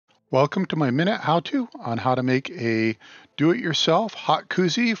Welcome to my Minute How-To on how to make a do-it-yourself hot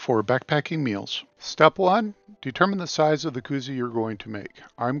koozie for backpacking meals. Step 1, determine the size of the koozie you're going to make.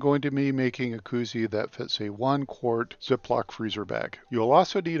 I'm going to be making a koozie that fits a 1-quart Ziploc freezer bag. You'll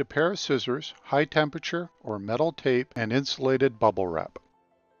also need a pair of scissors, high temperature or metal tape, and insulated bubble wrap.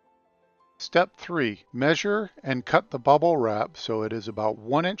 Step 3, measure and cut the bubble wrap so it is about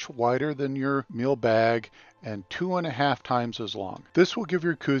 1 inch wider than your meal bag and 2.5 times as long. This will give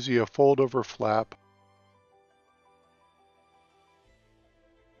your koozie a fold-over flap.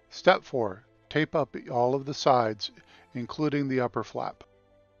 Step 4, tape up all of the sides, including the upper flap.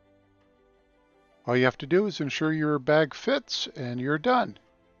 All you have to do is ensure your bag fits and you're done.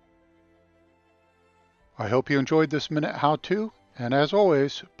 I hope you enjoyed this Minute How-To. And as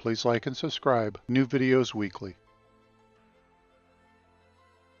always, please like and subscribe. New videos weekly.